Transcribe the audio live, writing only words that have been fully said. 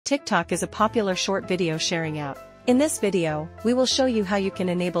TikTok is a popular short video sharing app. In this video, we will show you how you can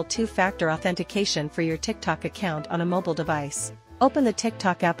enable two-factor authentication for your TikTok account on a mobile device. Open the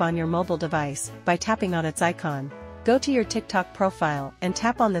TikTok app on your mobile device by tapping on its icon. Go to your TikTok profile and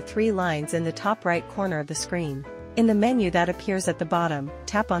tap on the three lines in the top right corner of the screen. In the menu that appears at the bottom,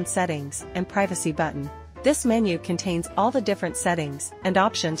 tap on Settings and Privacy button. This menu contains all the different settings and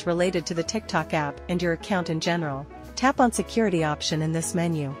options related to the TikTok app and your account in general. Tap on Security option in this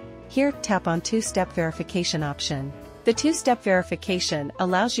menu. Here, tap on Two-Step Verification option. The two-step verification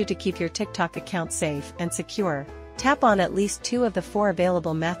allows you to keep your TikTok account safe and secure. Tap on at least two of the four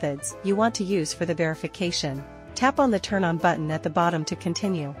available methods you want to use for the verification. Tap on the Turn On button at the bottom to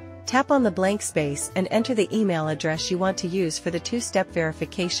continue. Tap on the blank space and enter the email address you want to use for the two-step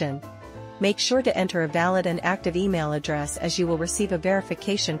verification. Make sure to enter a valid and active email address as you will receive a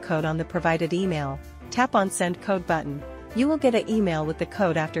verification code on the provided email. Tap on Send Code button. You will get an email with the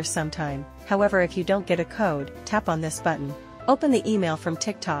code after some time. However, if you don't get a code, tap on this button. Open the email from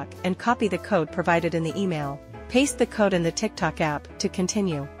TikTok and copy the code provided in the email. Paste the code in the TikTok app to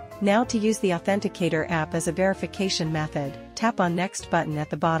continue. Now to use the Authenticator app as a verification method, tap on Next button at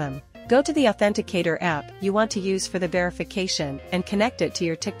the bottom. Go to the Authenticator app you want to use for the verification and connect it to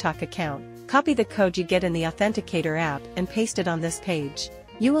your TikTok account. Copy the code you get in the Authenticator app and paste it on this page.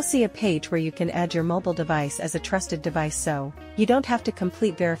 You will see a page where you can add your mobile device as a trusted device, so you don't have to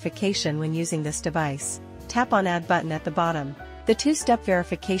complete verification when using this device. Tap on Add button at the bottom. The two-step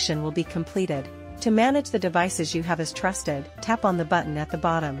verification will be completed. To manage the devices you have as trusted, tap on the button at the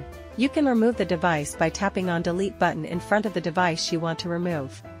bottom. You can remove the device by tapping on Delete button in front of the device you want to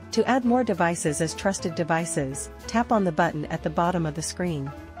remove. To add more devices as trusted devices, tap on the button at the bottom of the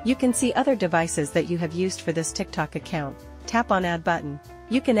screen. You can see other devices that you have used for this TikTok account. Tap on Add button.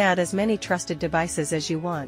 You can add as many trusted devices as you want.